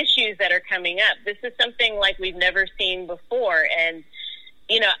issues that are coming up. This is something like we've never seen before. And,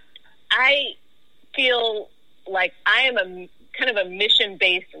 I feel like I am a kind of a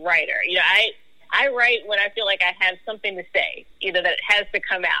mission-based writer. I write when I feel like I have something to say, that it has to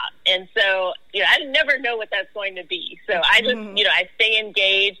come out. And so, I never know what that's going to be. So I just, I stay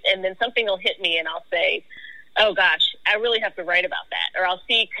engaged, and then something will hit me and I'll say, oh gosh, I really have to write about that. Or I'll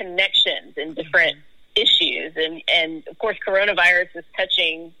see connections in different issues. And of course, coronavirus is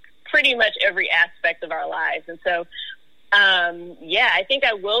touching pretty much every aspect of our lives. And so, I think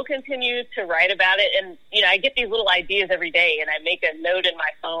I will continue to write about it. And, I get these little ideas every day, and I make a note in my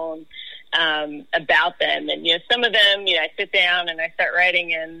phone about them. And, some of them, I sit down and I start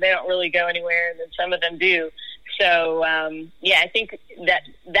writing, and they don't really go anywhere, and then some of them do. So, I think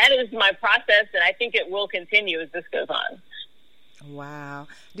that is my process, and I think it will continue as this goes on. Wow.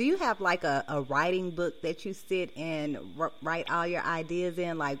 Do you have like a writing book that you sit and write all your ideas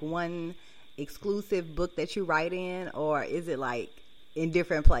in, like one exclusive book that you write in, or is it like in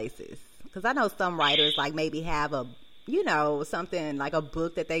different places? Because I know some writers like maybe have something like a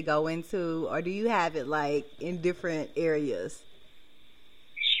book that they go into, or do you have it like in different areas?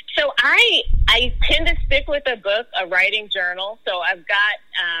 So I tend to stick with a book, a writing journal. So I've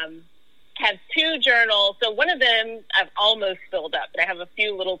got, have two journals. So one of them I've almost filled up, but I have a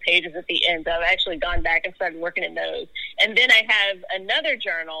few little pages at the end. So I've actually gone back and started working in those. And then I have another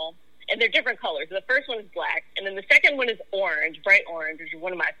journal, and they're different colors. The first one is black, and then the second one is orange, bright orange, which is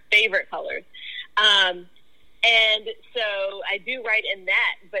one of my favorite colors. And so I do write in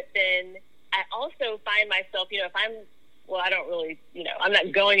that, but then I also find myself, if I don't really, I'm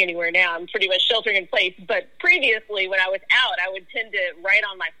not going anywhere now. I'm pretty much sheltering in place. But previously, when I was out, I would tend to write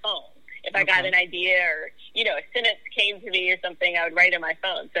on my phone. If I got an idea or, a sentence came to me or something, I would write on my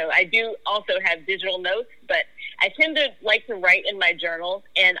phone. So I do also have digital notes, but I tend to like to write in my journals.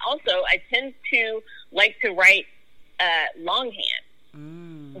 And also I tend to like to write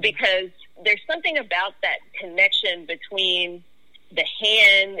longhand because there's something about that connection between the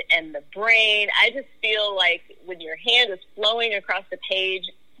hand and the brain. I just feel like when your hand is flowing across the page,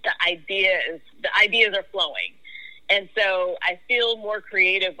 the ideas are flowing. And so I feel more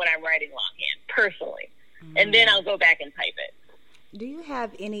creative when I'm writing longhand, personally. And then I'll go back and type it. Do you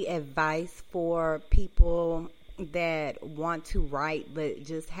have any advice for people that want to write but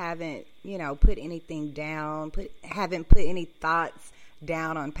just haven't, put anything down, haven't put any thoughts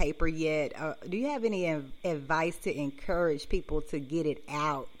down on paper yet? Do you have any advice to encourage people to get it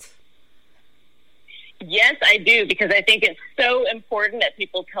out? Yes, I do, because I think it's so important that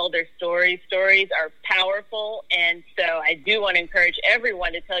people tell their stories. Stories are powerful, and so I do want to encourage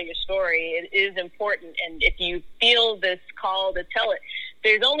everyone to tell your story. It is important, and if you feel this call to tell it,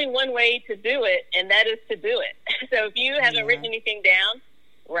 there's only one way to do it, and that is to do it. So if you haven't written anything down,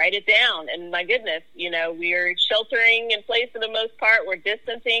 write it down. And my goodness, we're sheltering in place for the most part. We're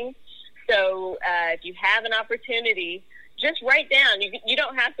distancing. So if you have an opportunity, just write down. You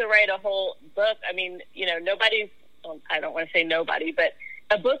don't have to write a whole book. I mean, I don't want to say nobody, but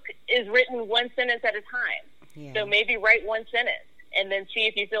a book is written one sentence at a time. Yeah. So maybe write one sentence and then see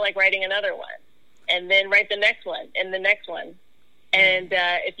if you feel like writing another one, and then write the next one and the next one. And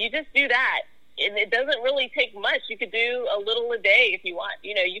if you just do that, and it doesn't really take much. You could do a little a day if you want.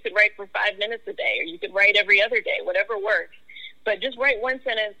 You could write for 5 minutes a day, or you could write every other day, whatever works. But just write one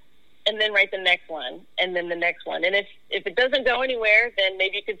sentence and then write the next one, and then the next one. And if it doesn't go anywhere, then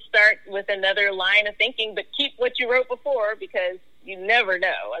maybe you could start with another line of thinking, but keep what you wrote before, because you never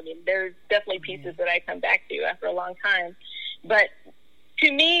know. I mean, there's definitely pieces that I come back to after a long time. But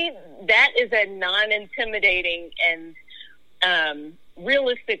to me, that is a non-intimidating and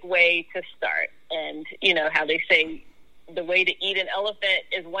realistic way to start. And, how they say the way to eat an elephant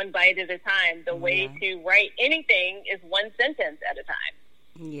is one bite at a time. The way to write anything is one sentence at a time.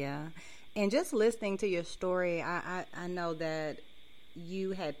 Yeah. And just listening to your story, I know that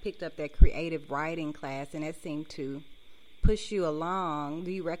you had picked up that creative writing class, and it seemed to push you along.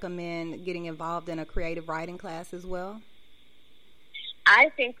 Do you recommend getting involved in a creative writing class as well? I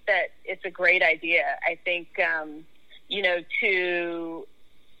think that it's a great idea. I think, to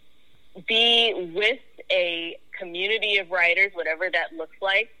be with a community of writers, whatever that looks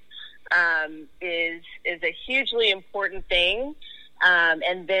like, is a hugely important thing.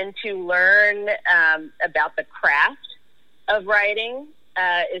 And then to learn about the craft of writing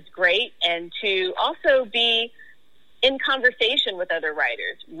is great, and to also be in conversation with other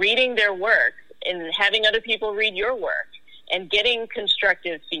writers, reading their work and having other people read your work and getting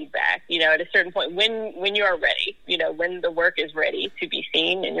constructive feedback, at a certain point when you are ready, when the work is ready to be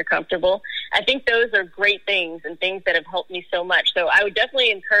seen and you're comfortable. I think those are great things and things that have helped me so much. So I would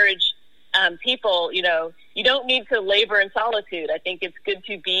definitely encourage people, you don't need to labor in solitude. I think it's good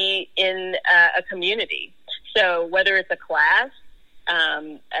to be in a community. So whether it's a class,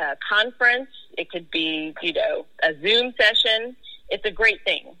 a conference, it could be, a Zoom session. It's a great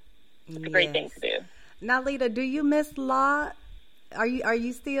thing. It's a great thing to do. Now, Lita, do you miss law? Are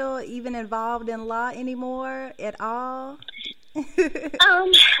you still even involved in law anymore at all?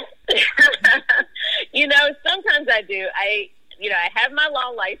 Sometimes I do. I have my law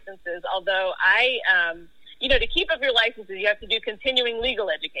licenses, although to keep up your licenses, you have to do continuing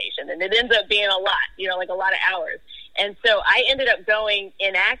legal education, and it ends up being a lot, like a lot of hours. And so I ended up going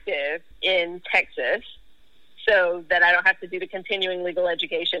inactive in Texas so that I don't have to do the continuing legal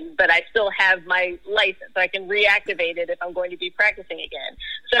education, but I still have my license, so I can reactivate it if I'm going to be practicing again.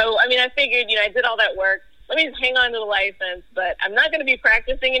 So, I figured, I did all that work. Let me just hang on to the license, but I'm not going to be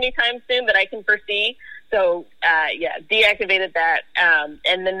practicing anytime soon that I can foresee. So, deactivated that.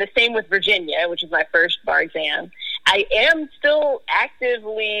 And then the same with Virginia, which is my first bar exam. I am still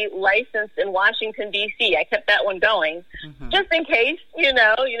actively licensed in Washington, D.C. I kept that one going just in case, you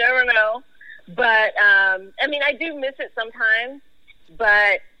never know. But, I do miss it sometimes.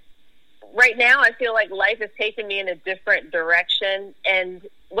 But right now I feel like life has taken me in a different direction. And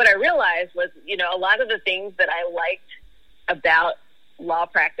what I realized was, a lot of the things that I liked about law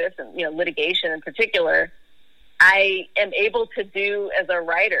practice and, litigation in particular, I am able to do as a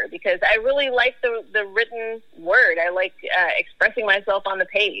writer because I really like the written word. I like expressing myself on the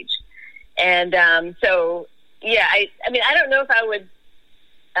page. And I don't know if I would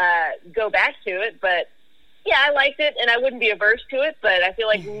go back to it, but yeah, I liked it and I wouldn't be averse to it, but I feel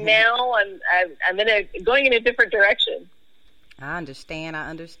like now I'm going in a different direction. I understand.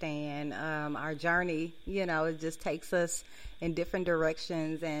 Our journey, it just takes us in different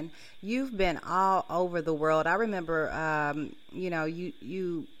directions, and you've been all over the world. I remember, I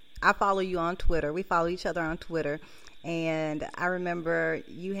follow you on Twitter. We follow each other on Twitter, and I remember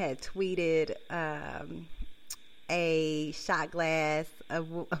you had tweeted a shot glass of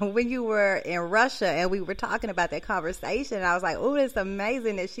when you were in Russia, and we were talking about that conversation. And I was like, oh, it's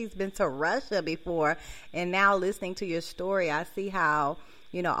amazing that she's been to Russia before. And now listening to your story, I see how,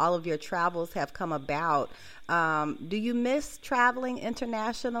 all of your travels have come about. Do you miss traveling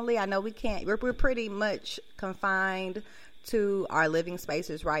internationally? I know we're pretty much confined to our living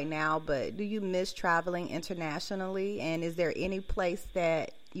spaces right now, but do you miss traveling internationally? And is there any place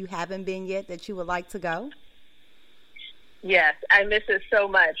that you haven't been yet that you would like to go? Yes, I miss it so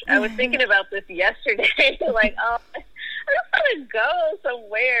much. I was thinking about this yesterday, like, I just want to go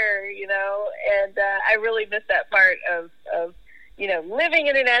somewhere, and I really miss that part of living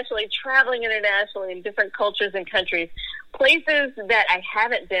internationally, traveling internationally in different cultures and countries. Places that I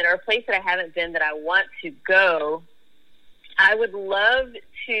haven't been, or a place that I haven't been that I want to go, I would love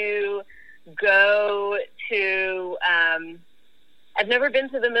to go to, I've never been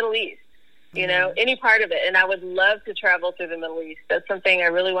to the Middle East. Any part of it. And I would love to travel through the Middle East. That's something I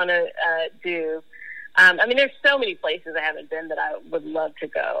really want to do. There's so many places I haven't been that I would love to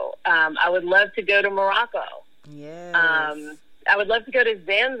go. I would love to go to Morocco. Yes. I would love to go to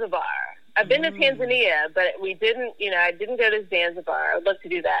Zanzibar. I've been to Tanzania, but I didn't go to Zanzibar. I would love to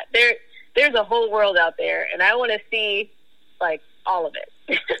do that. There's a whole world out there, and I want to see, like, all of it.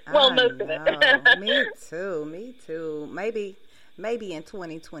 Most of it. Me too. Maybe in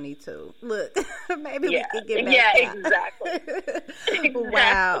 2022. Look, maybe we can get back out. Exactly.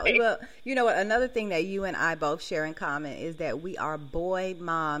 Wow. Well, you know what? Another thing that you and I both share in common is that we are boy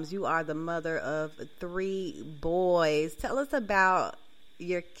moms. You are the mother of 3 boys. Tell us about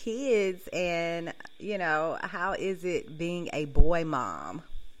your kids and, how is it being a boy mom?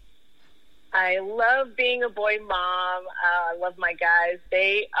 I love being a boy mom. I love my guys.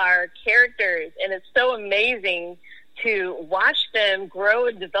 They are characters, and it's so amazing to watch them grow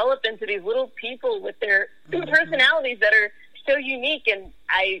and develop into these little people with their personalities that are so unique. And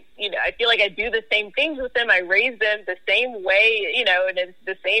I feel like I do the same things with them. I raise them the same way, and it's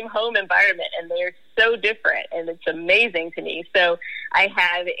the same home environment, and they're so different, and it's amazing to me. So I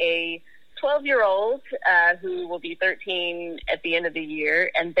have a 12-year-old who will be 13 at the end of the year,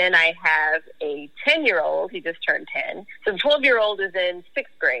 and then I have a 10-year-old. He just turned 10. So the 12-year-old is in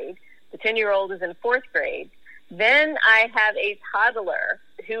 6th grade. The 10-year-old is in 4th grade. Then I have a toddler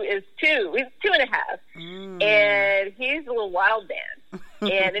who is 2. He's 2.5, and he's a little wild man.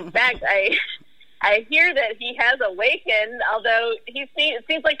 And in fact, I hear that he has awakened, although it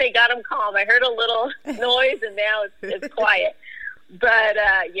seems like they got him calm. I heard a little noise, and now it's quiet. But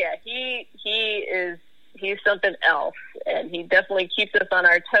yeah, he's something else, and he definitely keeps us on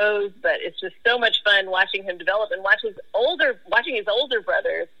our toes. But it's just so much fun watching him develop and watching his older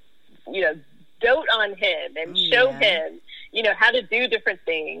brothers, dote on him and show him, how to do different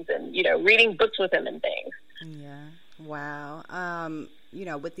things, and reading books with him and things. Yeah. Wow.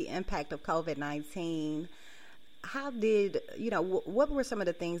 With the impact of COVID-19, how did what were some of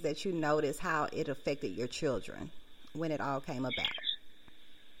the things that you noticed how it affected your children when it all came about?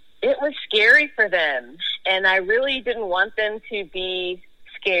 It was scary for them, and I really didn't want them to be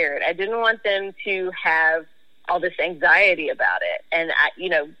scared. I didn't want them to have all this anxiety about it. And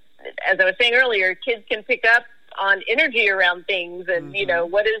as I was saying earlier, kids can pick up on energy around things, and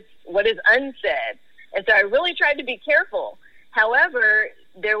what is unsaid. And so I really tried to be careful. However,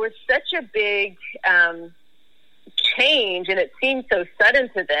 there was such a big change, and it seemed so sudden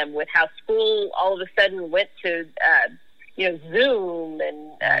to them with how school all of a sudden went to Zoom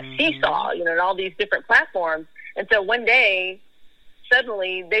and Seesaw, and all these different platforms. And so one day,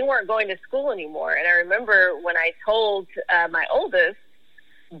 suddenly, they weren't going to school anymore. And I remember when I told my oldest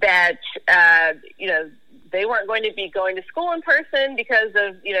that, they weren't going to be going to school in person because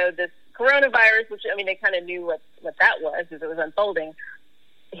of, this coronavirus, which, they kind of knew what that was as it was unfolding.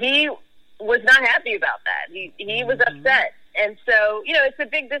 He was not happy about that. He was upset. And so, it's a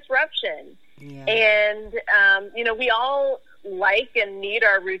big disruption. Yeah. And, we all like and need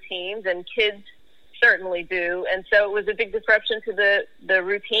our routines, and kids certainly do. And so it was a big disruption to the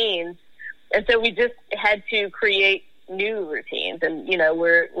routines. And so we just had to create new routines, and,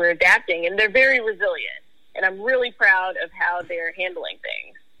 we're adapting, and they're very resilient. And I'm really proud of how they're handling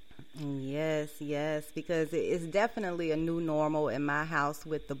things. Yes, because it's definitely a new normal in my house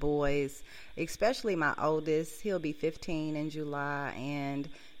with the boys, especially my oldest. He'll be 15 in July, and,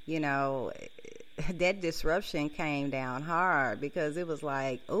 that disruption came down hard because it was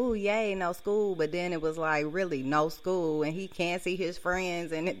like, oh, yay, no school. But then it was like, really, no school, and he can't see his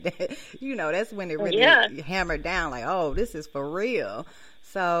friends. And, that's when it really hammered down, like, oh, this is for real.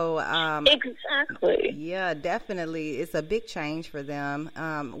 So, exactly. Yeah, definitely. It's a big change for them.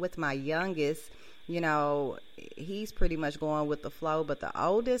 With my youngest, he's pretty much going with the flow. But the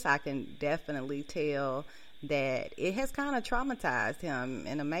oldest, I can definitely tell that it has kind of traumatized him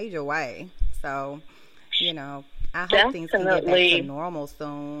in a major way. So, I hope things can get back to normal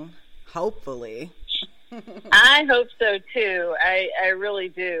soon, hopefully. I hope so too. I really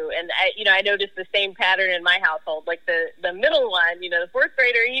do. And I noticed the same pattern in my household. Like the middle one, the 4th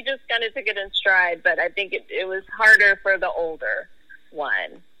grader, he just kind of took it in stride, but I think it was harder for the older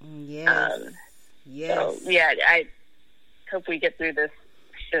one. Yes. So, yeah, I hope we get through this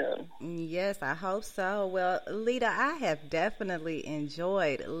soon. Yes, I hope so. Well, Lita, I have definitely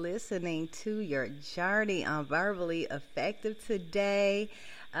enjoyed listening to your journey on Verbally Effective today.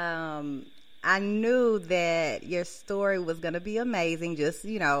 I knew that your story was going to be amazing. Just,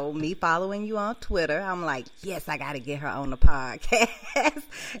 me following you on Twitter, I'm like, yes, I got to get her on the podcast.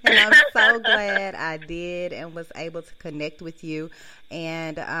 And I'm so glad I did and was able to connect with you.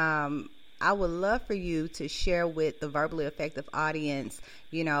 And I would love for you to share with the Verbally Effective audience,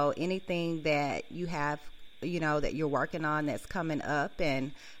 anything that you have, that you're working on that's coming up,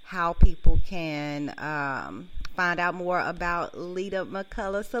 and how people can find out more about Lita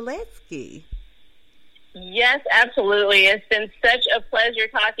McCullough-Seletsky. Yes, absolutely. It's been such a pleasure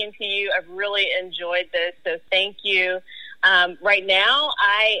talking to you. I've really enjoyed this, so thank you. Right now,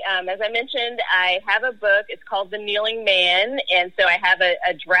 as I mentioned, I have a book. It's called The Kneeling Man, and so I have a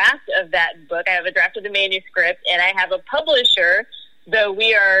draft of that book. I have a draft of the manuscript, and I have a publisher, though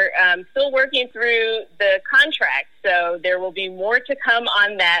we are still working through the contract, so there will be more to come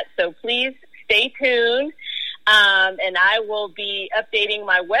on that, so please stay tuned. And I will be updating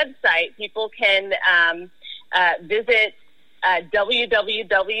my website. People can visit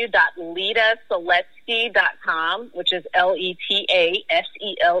www.litaseletsky.com, which is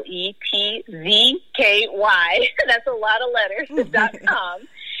LETASELETZKY. That's a lot of letters, .com.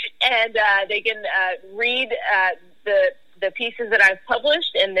 And they can read the pieces that I've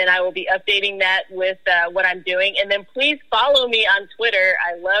published, and then I will be updating that with what I'm doing. And then please follow me on Twitter.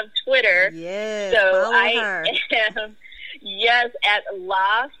 I love Twitter. Yes, so I her. am, yes, at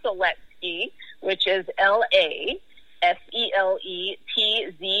La Seletsky, which is LASELETZKY.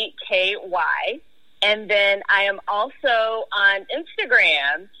 And then I am also on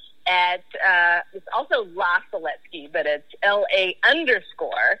Instagram it's also La Seletsky, but it's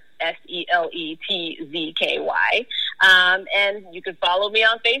LA_SELETZKY. And you can follow me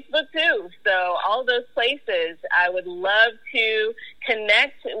on Facebook too. So all those places, I would love to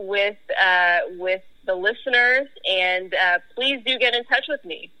connect with the listeners, and please do get in touch with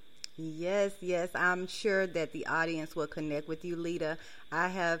me. Yes, I'm sure that the audience will connect with you, Lita. I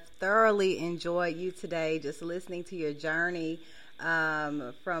have thoroughly enjoyed you today, just listening to your journey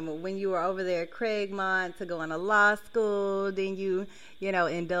from when you were over there at Craigmont to going to law school, then you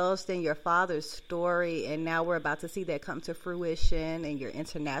indulged in your father's story, and now we're about to see that come to fruition in your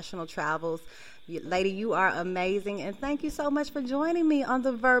international travels. Lady, you are amazing, and thank you so much for joining me on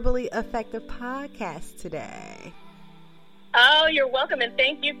the Verbally Effective podcast today. Oh, you're welcome, and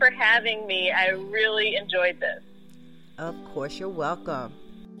thank you for having me. I really enjoyed this. Of course, you're welcome.